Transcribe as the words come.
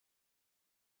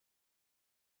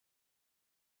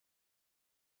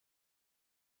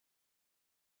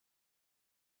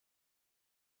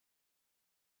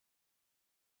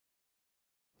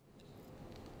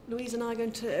Louise and I are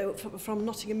going to, from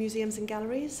Nottingham Museums and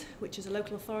Galleries, which is a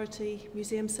local authority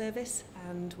museum service,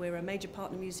 and we're a major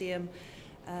partner museum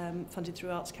funded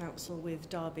through Arts Council with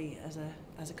Derby as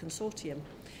a consortium.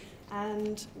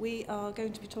 And we are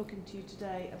going to be talking to you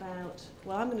today about,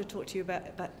 well, I'm going to talk to you about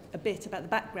a bit about the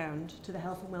background to the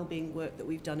health and wellbeing work that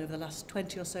we've done over the last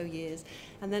 20 or so years,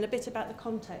 and then a bit about the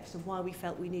context of why we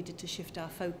felt we needed to shift our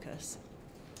focus.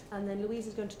 And then Louise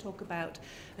is going to talk about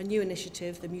a new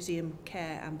initiative, the Museum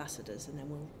Care Ambassadors, and then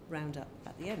we'll round up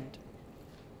at the end.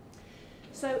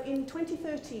 So in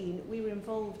 2013, we were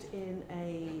involved in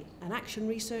an action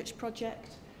research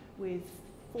project with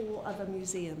 4 other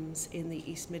museums in the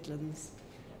East Midlands.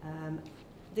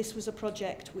 This was a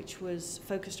project which was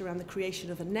focused around the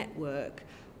creation of a network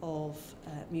of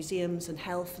museums and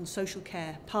health and social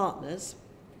care partners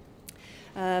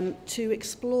to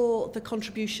explore the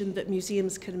contribution that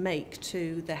museums can make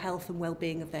to the health and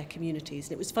well-being of their communities.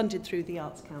 And it was funded through the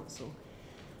Arts Council.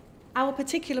 Our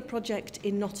particular project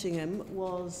in Nottingham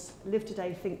was Live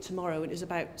Today, Think Tomorrow, and it was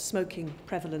about smoking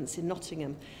prevalence in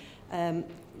Nottingham.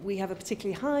 We have a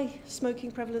particularly high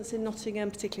smoking prevalence in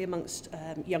Nottingham, particularly amongst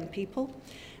young people,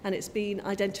 and it's been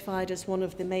identified as one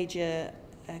of the major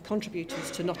contributors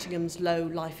to Nottingham's low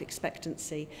life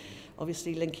expectancy,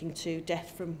 obviously linking to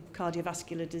death from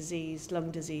cardiovascular disease, lung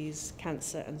disease,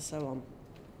 cancer, and so on.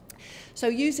 So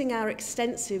using our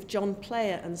extensive John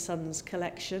Player and Sons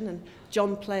collection, and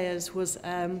John Player's was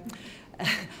a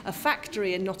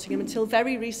factory in Nottingham until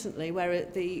very recently, where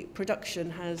the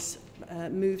production has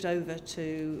moved over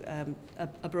to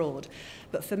abroad.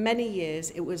 But for many years,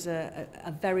 it was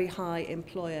a very high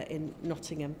employer in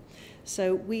Nottingham.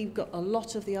 So we've got a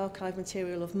lot of the archive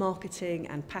material of marketing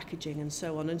and packaging and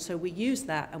so on. And so we used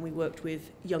that, and we worked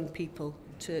with young people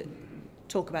to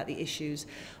talk about the issues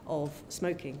of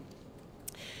smoking.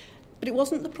 But it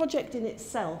wasn't the project in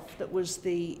itself that was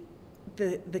the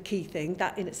key thing.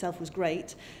 That in itself was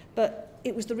great, but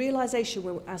it was the realisation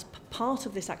when, as part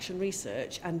of this action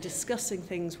research and discussing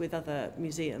things with other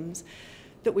museums,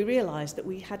 that we realised that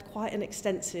we had quite an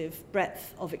extensive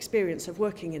breadth of experience of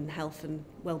working in health and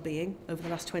well-being over the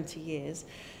last 20 years.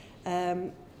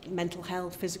 Mental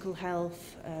health, physical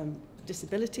health,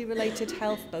 disability-related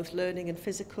health, both learning and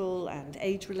physical, and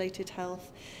age-related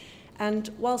health.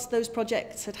 And whilst those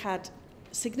projects had had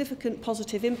significant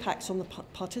positive impacts on the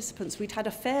participants, we'd had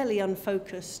a fairly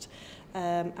unfocused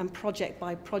and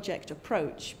project-by-project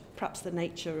approach, perhaps the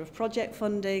nature of project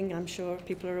funding, I'm sure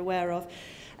people are aware of.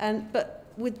 But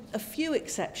with a few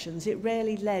exceptions, it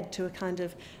rarely led to a kind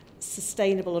of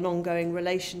sustainable and ongoing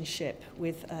relationship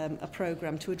with a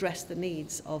programme to address the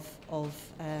needs of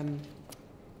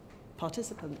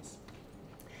participants.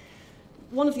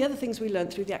 One of the other things we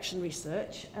learned through the action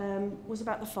research was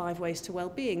about the 5 ways to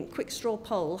well-being. Quick straw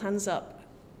poll, hands up.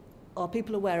 Are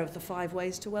people aware of the 5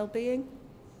 ways to well-being?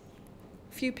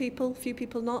 Few people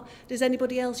not. Does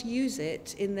anybody else use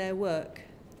it in their work?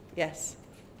 Yes,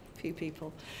 few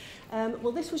people.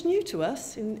 Well, this was new to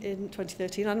us in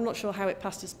 2013. I'm not sure how it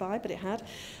passed us by, but it had.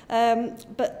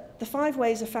 But the 5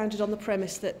 ways are founded on the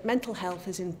premise that mental health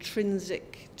is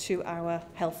intrinsic to our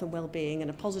health and well-being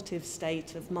and a positive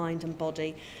state of mind and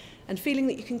body. And feeling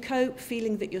that you can cope,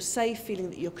 feeling that you're safe, feeling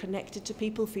that you're connected to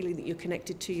people, feeling that you're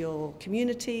connected to your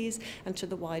communities and to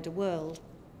the wider world.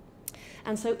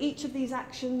 And so each of these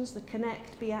actions, the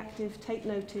connect, be active, take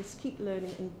notice, keep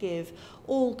learning and give,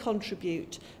 all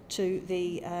contribute to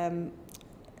the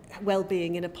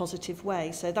well-being in a positive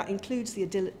way. So that includes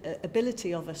the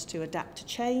ability of us to adapt to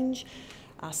change,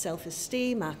 our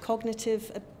self-esteem, our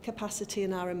cognitive capacity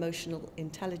and our emotional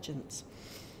intelligence.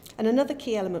 And another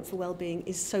key element for well-being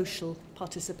is social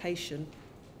participation.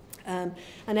 And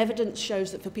evidence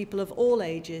shows that for people of all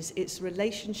ages, it's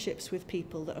relationships with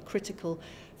people that are critical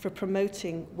for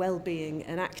promoting well-being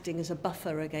and acting as a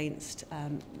buffer against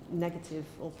negative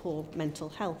or poor mental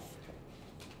health.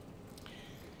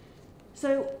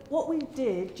 So what we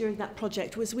did during that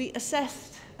project was we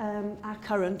assessed our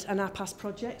current and our past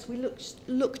projects. We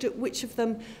looked at which of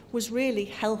them was really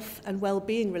health and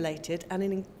well-being related, and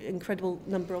an incredible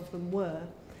number of them were.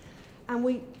 And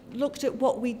we looked at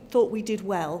what we thought we did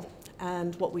well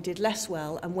and what we did less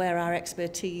well and where our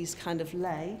expertise kind of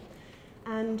lay.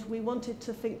 And we wanted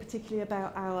to think particularly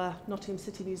about our Nottingham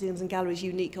City Museums and Galleries'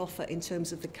 unique offer in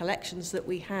terms of the collections that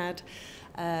we had,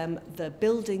 the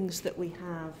buildings that we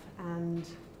have, and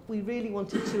we really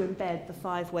wanted to embed the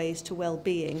 5 ways to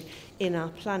well-being in our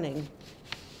planning.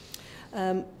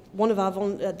 One of our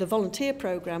the volunteer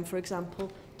programme, for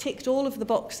example, ticked all of the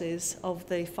boxes of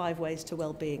the 5 ways to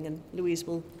well-being, and Louise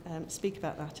will speak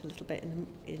about that a little bit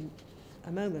in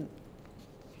a moment.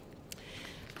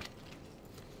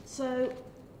 So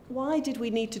why did we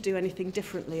need to do anything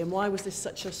differently, and why was this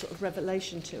such a sort of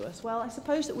revelation to us? Well, I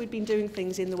suppose that we'd been doing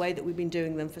things in the way that we've been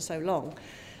doing them for so long,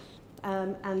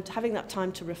 and having that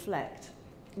time to reflect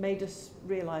made us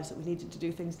realise that we needed to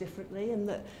do things differently, and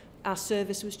that our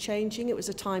service was changing. It was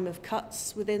a time of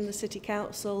cuts within the City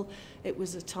Council. It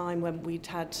was a time when we'd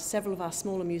had several of our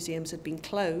smaller museums had been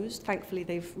closed. Thankfully,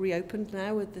 they've reopened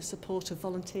now with the support of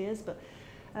volunteers, but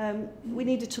we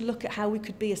needed to look at how we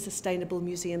could be a sustainable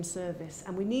museum service,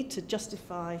 and we need to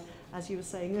justify, as you were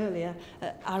saying earlier,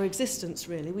 our existence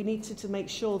really. We needed to make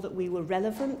sure that we were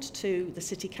relevant to the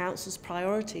City Council's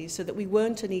priorities, so that we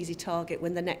weren't an easy target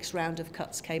when the next round of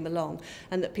cuts came along,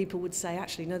 and that people would say,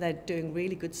 actually, no, they're doing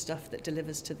really good stuff that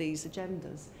delivers to these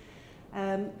agendas.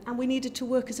 And we needed to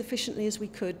work as efficiently as we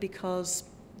could, because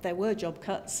there were job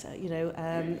cuts,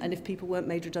 and if people weren't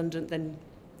made redundant, then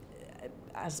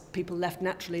as people left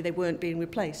naturally, they weren't being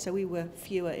replaced, so we were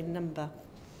fewer in number.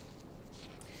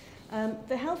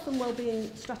 The health and wellbeing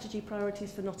strategy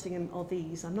priorities for Nottingham are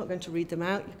these. I'm not going to read them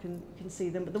out, you can see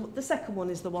them, but the second one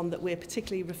is the one that we're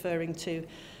particularly referring to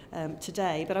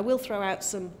today, but I will throw out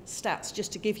some stats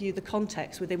just to give you the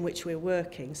context within which we're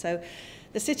working. So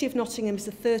the City of Nottingham is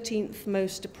the 13th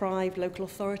most deprived local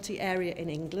authority area in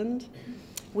England.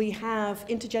 We have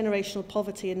intergenerational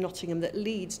poverty in Nottingham that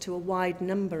leads to a wide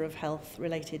number of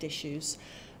health-related issues,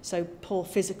 so poor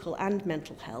physical and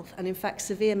mental health. And in fact,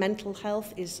 severe mental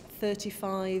health illness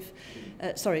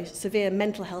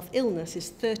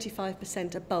is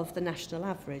 35% above the national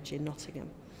average in Nottingham.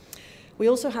 We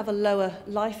also have a lower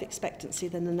life expectancy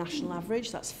than the national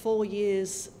average. That's 4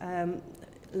 years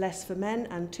less for men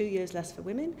and 2 years less for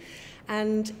women.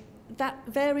 And that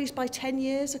varies by 10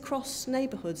 years across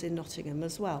neighbourhoods in Nottingham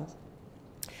as well.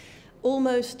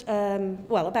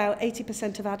 About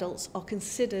 80% of adults are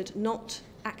considered not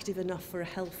active enough for a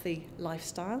healthy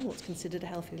lifestyle, what's considered a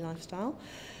healthy lifestyle.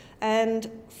 And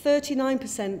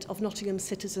 39% of Nottingham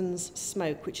citizens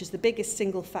smoke, which is the biggest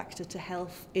single factor to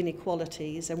health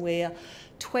inequalities, and we're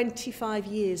 25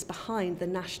 years behind the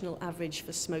national average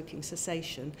for smoking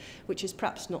cessation, which is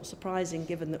perhaps not surprising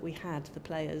given that we had the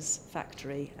Players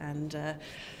factory and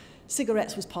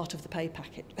cigarettes was part of the pay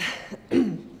packet.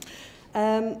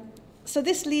 So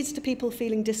this leads to people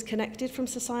feeling disconnected from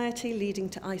society, leading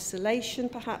to isolation,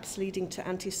 perhaps leading to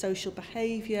antisocial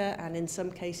behaviour, and in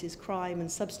some cases crime and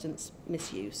substance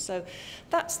misuse. So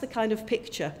that's the kind of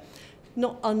picture,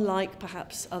 not unlike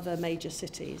perhaps other major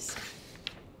cities.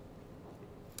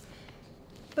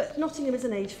 But Nottingham is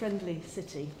an age-friendly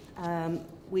city.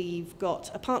 We've got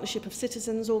a partnership of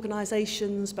citizens'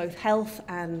 organisations, both health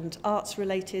and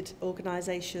arts-related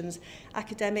organisations,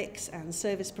 academics and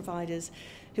service providers,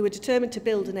 who are determined to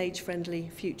build an age-friendly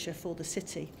future for the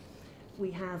city.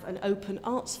 We have an open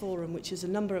arts forum, which is a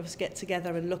number of us get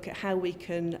together and look at how we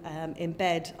can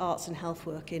embed arts and health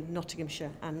work in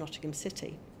Nottinghamshire and Nottingham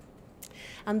City.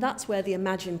 And that's where the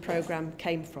Imagine programme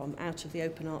came from, out of the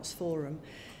Open Arts Forum.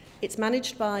 It's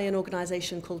managed by an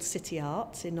organisation called City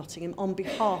Arts in Nottingham on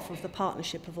behalf of the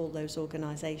partnership of all those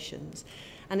organisations.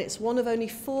 And it's one of only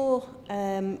 4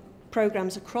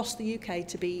 programmes across the UK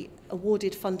to be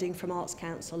awarded funding from Arts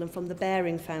Council and from the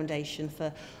Bearing Foundation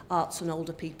for Arts and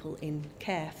Older People in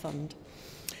Care Fund.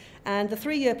 And the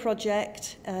 3-year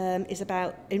project is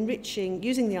about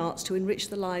using the arts to enrich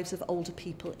the lives of older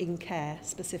people in care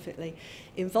specifically,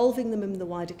 involving them in the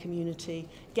wider community,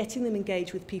 getting them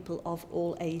engaged with people of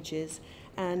all ages,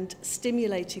 and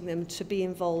stimulating them to be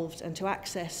involved and to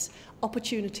access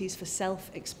opportunities for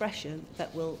self-expression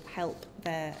that will help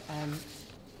their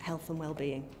health and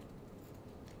well-being.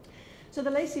 So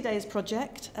the Lacey Days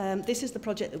project, this is the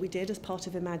project that we did as part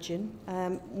of Imagine.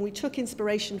 We took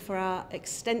inspiration for our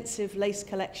extensive lace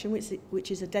collection,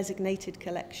 which is a designated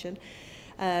collection.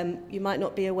 You might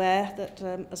not be aware that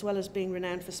as well as being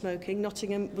renowned for smoking,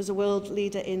 Nottingham was a world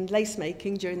leader in lace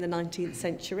making during the 19th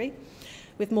century,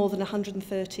 with more than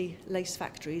 130 lace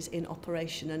factories in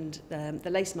operation, and the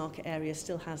lace market area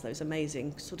still has those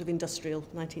amazing sort of industrial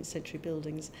 19th century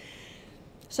buildings.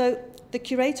 So the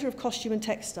curator of costume and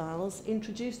textiles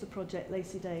introduced the project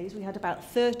Lacey Days. We had about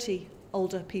 30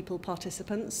 older people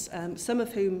participants, some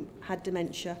of whom had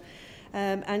dementia,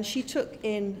 and she took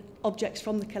in objects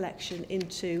from the collection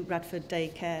into Radford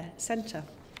Daycare Centre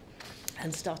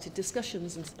and started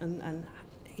discussions and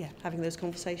having those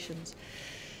conversations.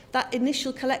 That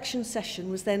initial collection session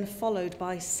was then followed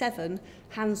by 7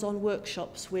 hands-on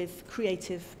workshops with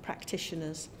creative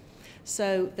practitioners.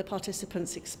 So the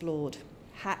participants explored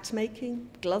hat making,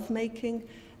 glove making,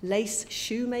 lace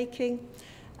shoe making.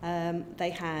 They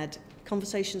had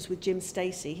conversations with Jim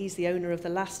Stacey. He's the owner of the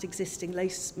last existing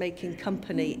lace making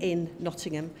company in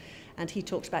Nottingham, and he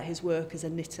talked about his work as a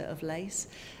knitter of lace.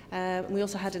 We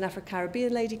also had an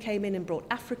Afro-Caribbean lady came in and brought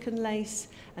African lace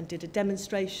and did a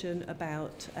demonstration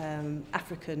about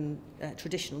African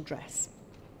traditional dress.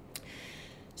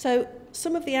 So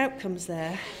some of the outcomes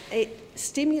there, it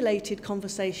stimulated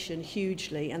conversation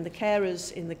hugely, and the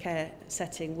carers in the care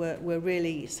setting were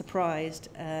really surprised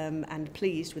and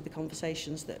pleased with the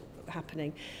conversations that were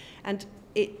happening. And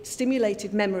it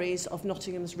stimulated memories of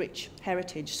Nottingham's rich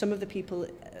heritage. Some of the people,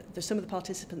 some of the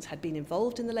participants had been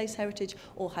involved in the lace heritage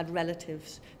or had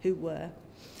relatives who were.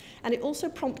 And it also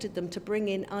prompted them to bring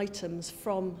in items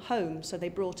from home. So they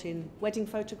brought in wedding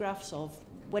photographs of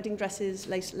wedding dresses,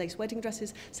 lace wedding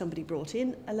dresses. Somebody brought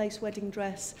in a lace wedding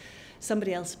dress.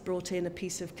 Somebody else brought in a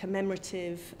piece of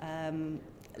commemorative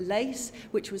lace,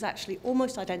 which was actually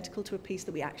almost identical to a piece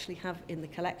that we actually have in the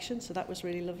collection. So that was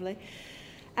really lovely.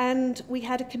 And we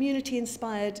had a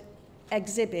community-inspired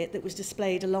exhibit that was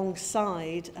displayed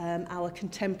alongside our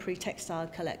contemporary textile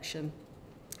collection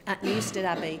at Newstead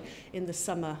Abbey in the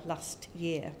summer last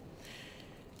year.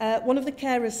 One of the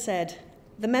carers said,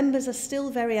 "The members are still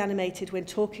very animated when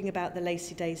talking about the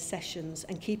Lacy Days sessions,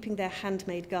 and keeping their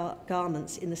handmade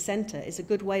garments in the centre is a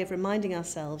good way of reminding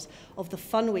ourselves of the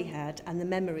fun we had and the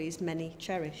memories many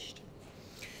cherished."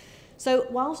 So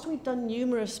whilst we've done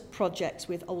numerous projects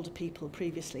with older people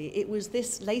previously, it was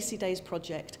this Lacy Days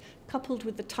project coupled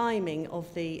with the timing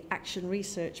of the Action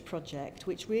Research project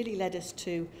which really led us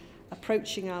to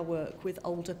approaching our work with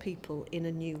older people in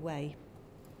a new way.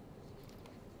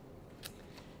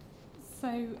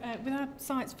 So with our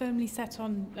sights firmly set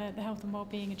on the health and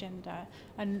wellbeing agenda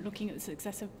and looking at the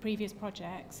success of previous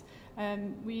projects,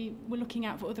 we were looking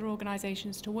out for other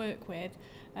organisations to work with.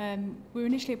 We were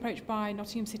initially approached by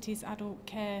Nottingham City's Adult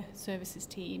Care Services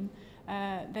team.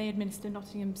 They administer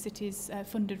Nottingham City's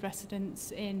funded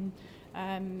residents in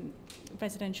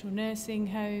residential nursing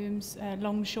homes,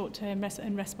 long short-term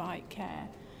and respite care.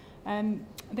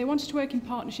 They wanted to work in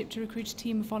partnership to recruit a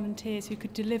team of volunteers who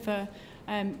could deliver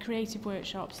creative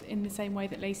workshops in the same way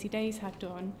that Lacy Days had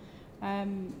done.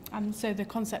 And so the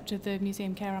concept of the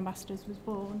Museum Care Ambassadors was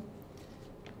born.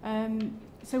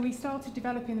 So we started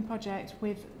developing the project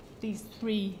with these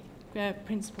three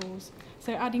principles.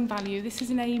 So adding value, this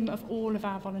is an aim of all of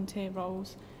our volunteer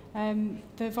roles.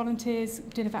 The volunteers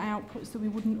deliver outputs that we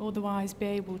wouldn't otherwise be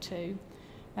able to.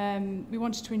 We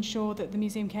wanted to ensure that the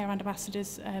Museum Care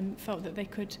Ambassadors felt that they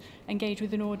could engage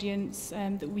with an audience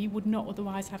that we would not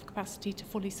otherwise have capacity to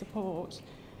fully support.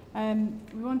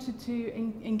 We wanted to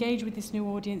engage with this new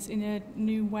audience in a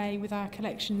new way with our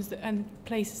collections and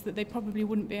places that they probably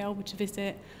wouldn't be able to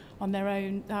visit on their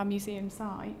own, our museum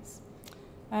sites.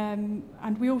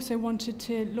 And we also wanted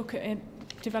to look at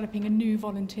developing a new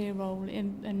volunteer role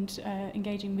and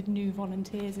engaging with new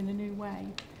volunteers in a new way.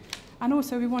 And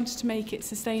also we wanted to make it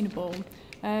sustainable.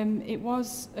 It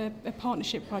was a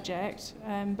partnership project,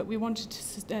 but we wanted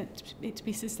it to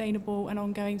be sustainable and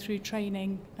ongoing through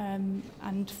training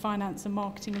and finance and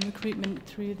marketing and recruitment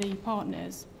through the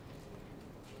partners.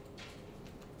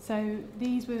 So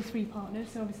these were the three partners.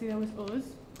 So obviously there was us,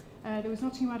 there was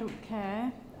Nottingham Adult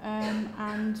Care,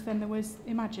 and then there was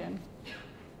Imagine.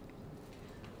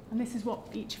 And this is what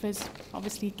each of us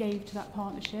obviously gave to that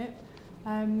partnership.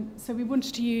 So we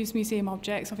wanted to use museum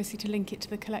objects, obviously to link it to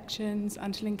the collections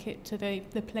and to link it to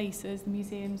the places, the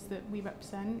museums that we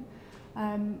represent.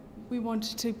 We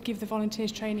wanted to give the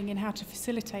volunteers training in how to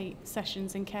facilitate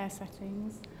sessions in care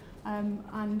settings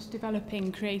and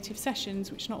developing creative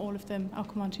sessions, which not all of them, I'll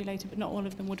come on to later, but not all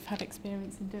of them would have had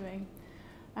experience in doing.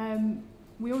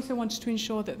 We also wanted to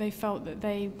ensure that they felt that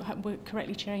they were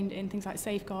correctly trained in things like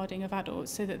safeguarding of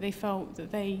adults, so that they felt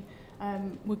that they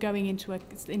were going into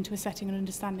a setting and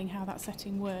understanding how that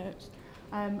setting worked.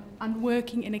 And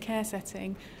working in a care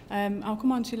setting, I'll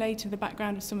come on to later the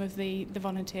background of some of the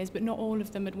volunteers, but not all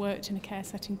of them had worked in a care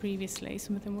setting previously.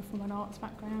 Some of them were from an arts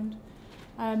background.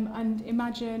 And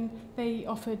Imagine, they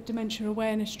offered dementia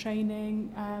awareness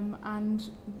training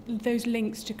and those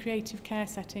links to creative care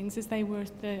settings, as they were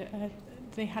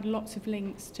they had lots of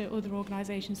links to other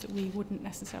organisations that we wouldn't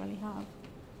necessarily have.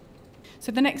 So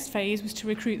the next phase was to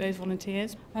recruit those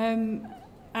volunteers, and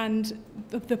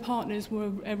the partners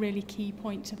were a really key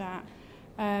point to that.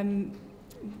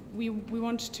 We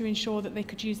wanted to ensure that they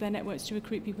could use their networks to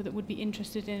recruit people that would be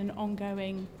interested in an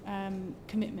ongoing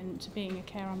commitment to being a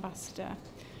care ambassador,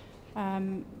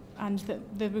 and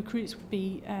that the recruits would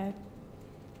be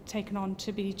taken on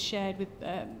to be shared with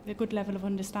a good level of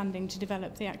understanding to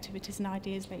develop the activities and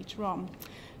ideas later on.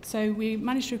 So we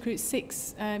managed to recruit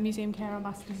 6 museum care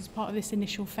ambassadors as part of this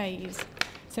initial phase.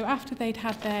 So after they'd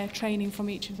had their training from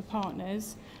each of the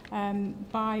partners,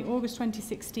 By August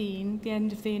 2016, the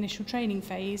end of the initial training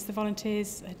phase, the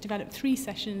volunteers had developed 3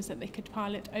 sessions that they could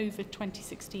pilot over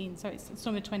 2016, so it's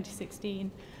summer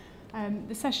 2016.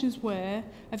 The sessions were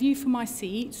A View from My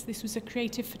Seat. This was a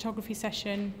creative photography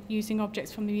session using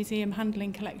objects from the museum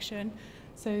handling collection.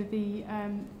 So the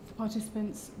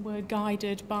participants were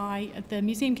guided by the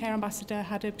Museum Care Ambassador,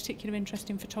 had a particular interest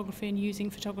in photography and using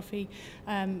photography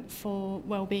for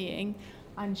well-being,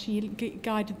 and she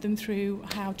guided them through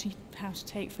how to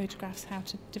take photographs, how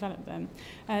to develop them.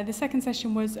 The second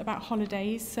session was about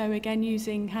holidays, so again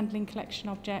using handling collection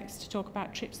objects to talk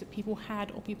about trips that people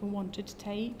had or people wanted to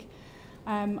take.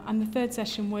 And the third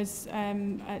session was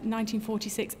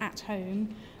 1946 at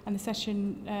home, and the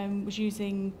session was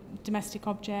using domestic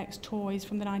objects, toys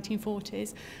from the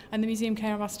 1940s, and the Museum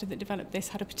Care Ambassador that developed this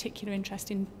had a particular interest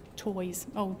in toys,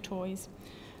 old toys.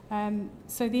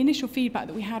 So the initial feedback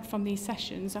that we had from these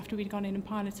sessions after we'd gone in and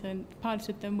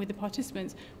piloted them with the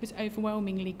participants was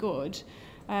overwhelmingly good.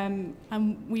 And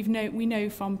we know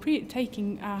from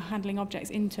taking our handling objects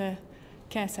into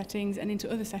care settings and into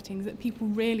other settings that people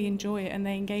really enjoy it and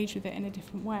they engage with it in a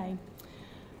different way.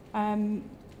 And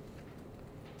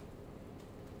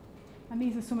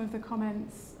these are some of the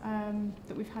comments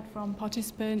that we've had from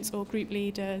participants or group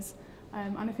leaders,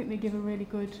 and I think they give a really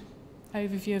good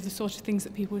overview of the sort of things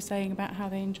that people were saying about how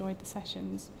they enjoyed the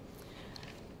sessions.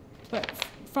 But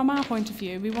from our point of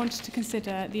view, we wanted to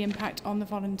consider the impact on the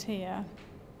volunteer.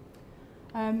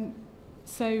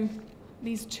 So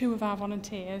these are 2 of our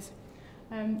volunteers.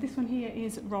 This one here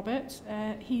is Robert.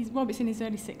 Robert's in his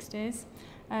early 60s.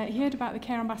 He heard about the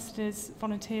Care Ambassador's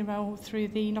volunteer role through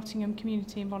the Nottingham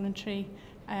Community and Voluntary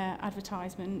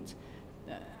advertisement,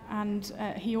 and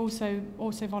he also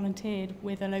volunteered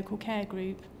with a local care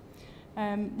group.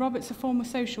 Robert's a former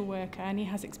social worker and he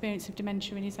has experience of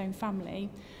dementia in his own family,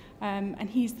 and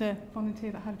he's the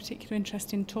volunteer that had a particular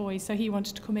interest in toys, so he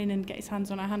wanted to come in and get his hands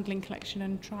on our handling collection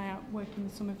and try out working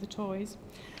with some of the toys.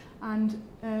 And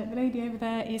the lady over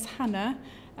there is Hannah.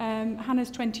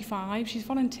 Hannah's 25. She's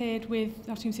volunteered with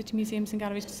Nottingham City Museums and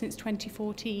Galleries since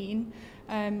 2014.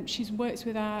 She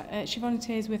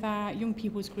volunteers with our young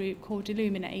people's group called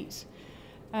Illuminate.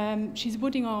 She's a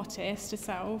budding artist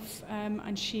herself,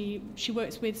 and she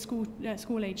works with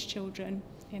school-age children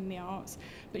in the arts,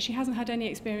 but she hasn't had any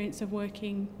experience of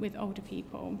working with older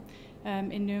people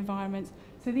in new environments.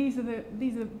 So these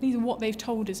are what they've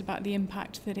told us about the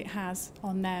impact that it has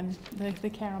on them, the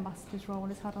Care Ambassador's role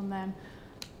has had on them.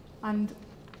 And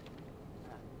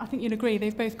I think you'll agree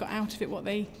they've both got out of it what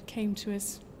they came to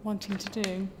us wanting to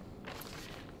do.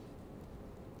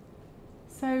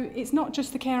 So it's not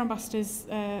just the Care Ambassadors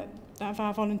of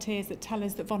our volunteers that tell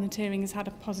us that volunteering has had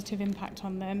a positive impact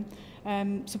on them,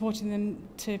 supporting them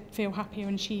to feel happier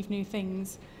and achieve new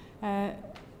things.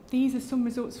 These are some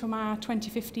results from our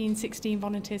 2015-16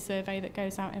 volunteer survey that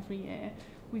goes out every year.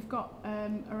 We've got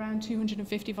around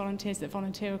 250 volunteers that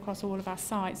volunteer across all of our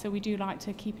sites, so we do like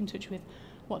to keep in touch with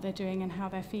what they're doing and how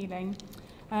they're feeling.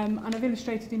 And I've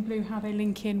illustrated in blue how they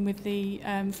link in with the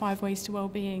 5 ways to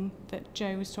wellbeing that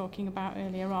Joe was talking about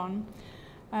earlier on.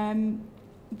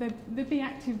 The Be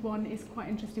Active one is quite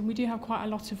interesting. We do have quite a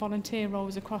lot of volunteer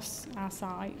roles across our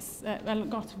sites, a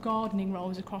lot of gardening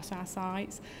roles across our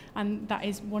sites, and that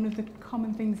is one of the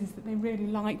common things is that they really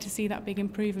like to see that big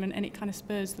improvement, and it kind of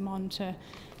spurs them on to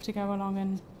go along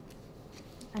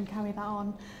and carry that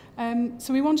on.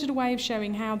 So we wanted a way of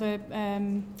showing how the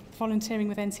volunteering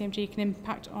with NCMG can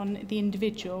impact on the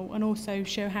individual and also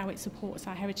show how it supports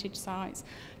our heritage sites.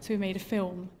 So we made a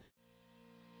film.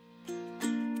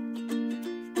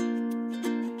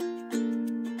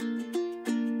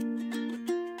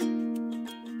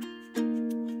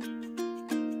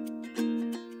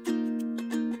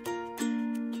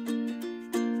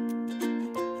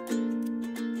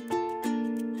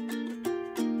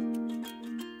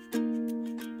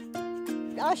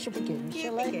 I shall begin,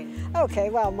 shall I? Okay,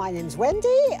 well, my name's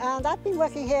Wendy, and I've been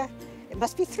working here, it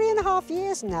must be 3.5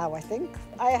 years now, I think.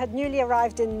 I had newly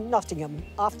arrived in Nottingham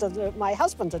after my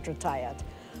husband had retired.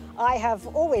 I have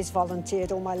always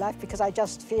volunteered all my life because I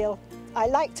just feel I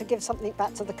like to give something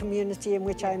back to the community in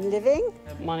which I'm living.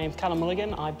 My name's Callum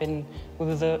Mulligan. I've been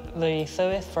with the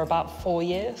service for about 4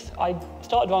 years. I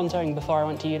started volunteering before I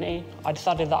went to uni. I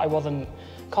decided that I wasn't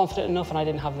confident enough and I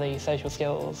didn't have the social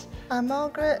skills. I'm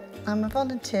Margaret. I'm a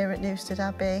volunteer at Newstead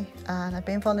Abbey and I've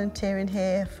been volunteering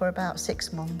here for about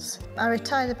 6 months. I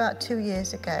retired about 2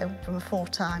 years ago from a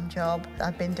full-time job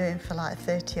I've been doing for like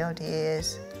 30 odd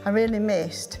years. I really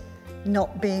missed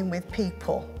not being with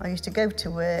people. I used to go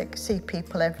to work, see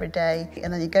people every day,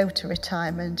 and then you go to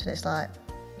retirement and it's like,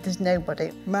 there's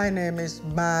nobody. My name is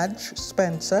Madge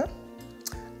Spencer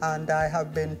and I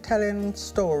have been telling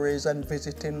stories and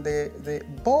visiting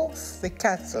both the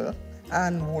castle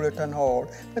and Woollerton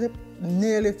Hall for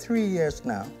nearly 3 years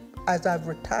now. As I've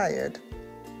retired,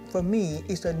 for me,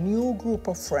 it's a new group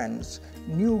of friends,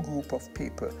 new group of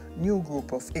people, new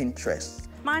group of interests.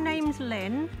 My name's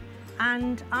Lynn,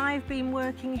 and I've been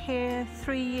working here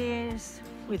 3 years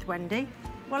with Wendy.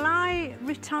 Well, I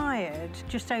retired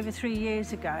just over 3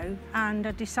 years ago, and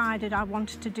I decided I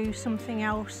wanted to do something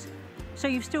else. So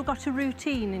you've still got a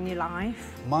routine in your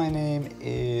life? My name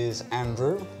is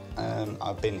Andrew.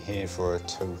 I've been here for a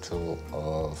total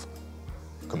of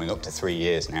coming up to 3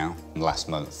 years now. Last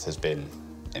month has been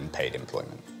in paid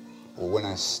employment. Well, when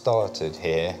I started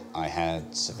here, I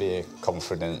had severe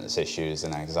confidence issues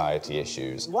and anxiety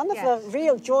issues. One of the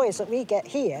real joys that we get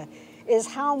here is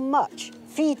how much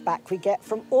feedback we get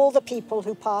from all the people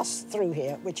who pass through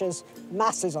here, which is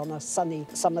masses on a sunny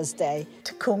summer's day.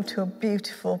 To come to a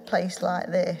beautiful place like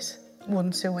this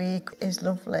once a week is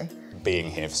lovely. Being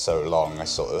here for so long, I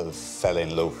sort of fell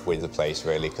in love with the place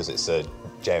really, because it's a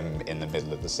gem in the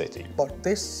middle of the city. But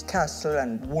this castle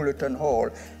and Woollerton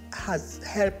Hall has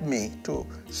helped me to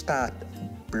start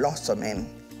blossoming.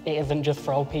 It isn't just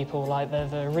for old people, like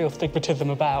there's a real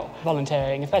stigmatism about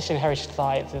volunteering, especially in heritage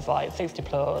sites. It's like 60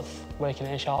 plus working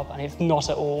in a shop, and it's not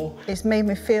at all. It's made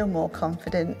me feel more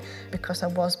confident because I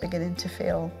was beginning to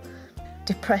feel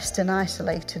depressed and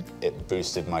isolated. It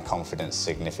boosted my confidence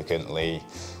significantly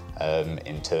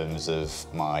in terms of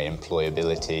my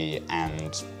employability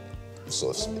and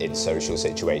sort of in social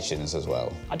situations as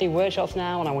well. I do workshops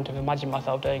now, and I wouldn't have imagined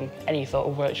myself doing any sort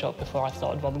of workshop before I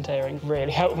started volunteering.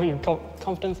 Really helped me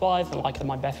confidence-wise, and like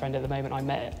my best friend at the moment I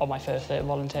met on my first day of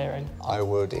volunteering. I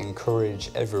would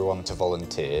encourage everyone to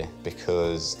volunteer,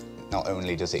 because not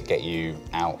only does it get you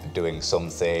out doing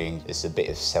something, it's a bit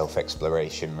of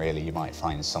self-exploration really. You might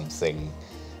find something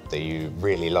that you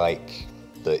really like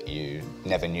that you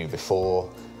never knew before.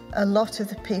 A lot of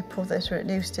the people that are at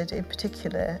Newstead in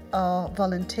particular are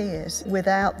volunteers.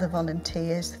 Without the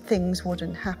volunteers, things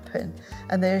wouldn't happen,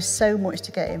 and there is so much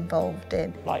to get involved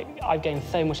in. Like, I've gained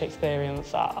so much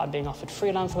experience that I'm being offered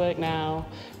freelance work now,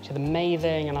 which is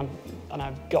amazing, and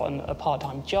I've gotten a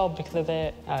part-time job because of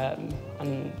it,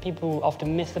 and people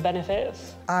often miss the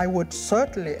benefits. I would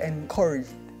certainly encourage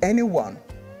anyone,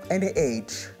 any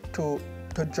age, to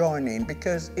join in,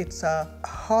 because it's a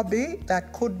hobby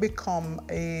that could become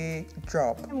a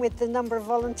job. And with the number of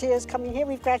volunteers coming here,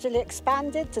 we've gradually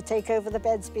expanded to take over the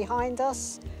beds behind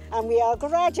us, and we are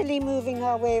gradually moving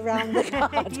our way around the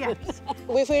garden. Yes.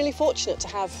 We're really fortunate to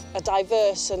have a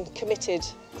diverse and committed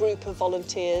group of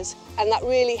volunteers, and that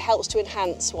really helps to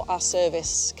enhance what our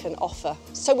service can offer.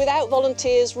 So without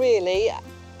volunteers, really,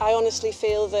 I honestly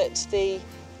feel that the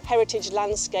heritage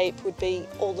landscape would be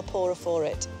all the poorer for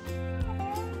it.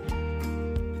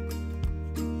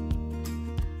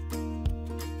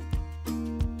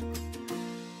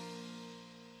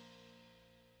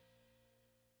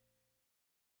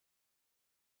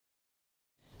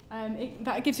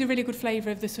 That gives you a really good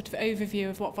flavour of the sort of overview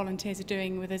of what volunteers are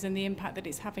doing with us and the impact that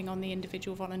it's having on the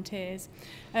individual volunteers.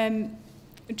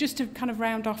 Just to kind of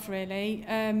round off really,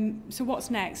 so what's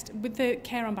next? With the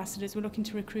care ambassadors, we're looking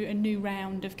to recruit a new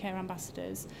round of care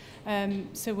ambassadors.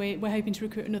 So we're hoping to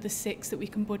recruit another 6 that we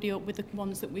can buddy up with the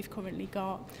ones that we've currently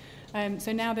got.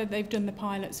 So now that they've done the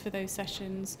pilots for those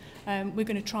sessions, we're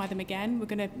going to try them again. We're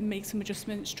going to make some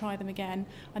adjustments, try them again,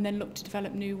 and then look to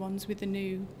develop new ones with the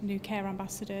new care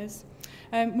ambassadors.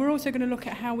 We're also going to look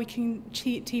at how we can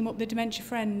team up the Dementia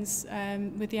Friends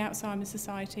with the Alzheimer's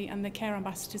Society and the care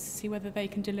ambassadors to see whether they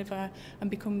can deliver and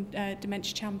become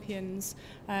dementia champions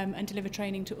and deliver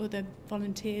training to other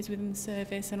volunteers within the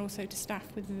service and also to staff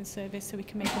within the service, so we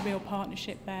can make a real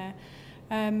partnership there.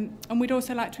 And we'd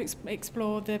also like to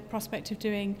explore the prospect of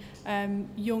doing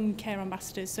young care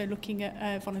ambassadors, so looking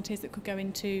at volunteers that could go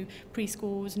into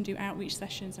preschools and do outreach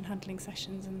sessions and handling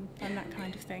sessions and that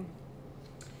kind of thing.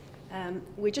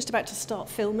 We're just about to start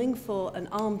filming for an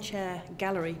armchair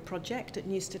gallery project at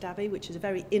Newstead Abbey, which is a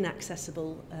very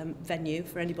inaccessible venue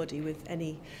for anybody with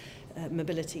any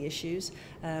mobility issues.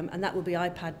 And that will be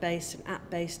iPad-based and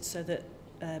app-based, so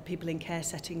that people in care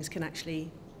settings can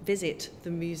actually visit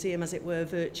the museum, as it were,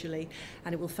 virtually,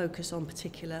 and it will focus on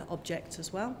particular objects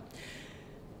as well.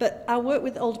 But our work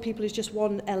with older people is just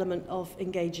one element of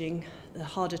engaging the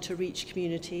harder to reach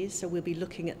communities, so we'll be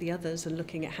looking at the others and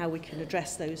looking at how we can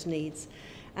address those needs.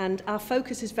 And our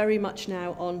focus is very much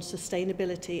now on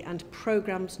sustainability and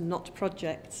programs, not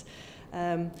projects,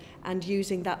 and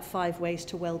using that 5 ways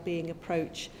to wellbeing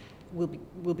approach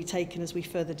will be taken as we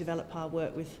further develop our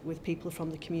work with people from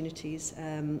the communities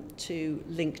to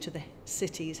link to the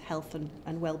city's health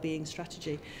and wellbeing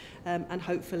strategy, and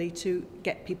hopefully to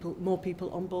get more people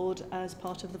on board as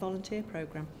part of the volunteer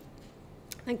programme.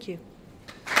 Thank you.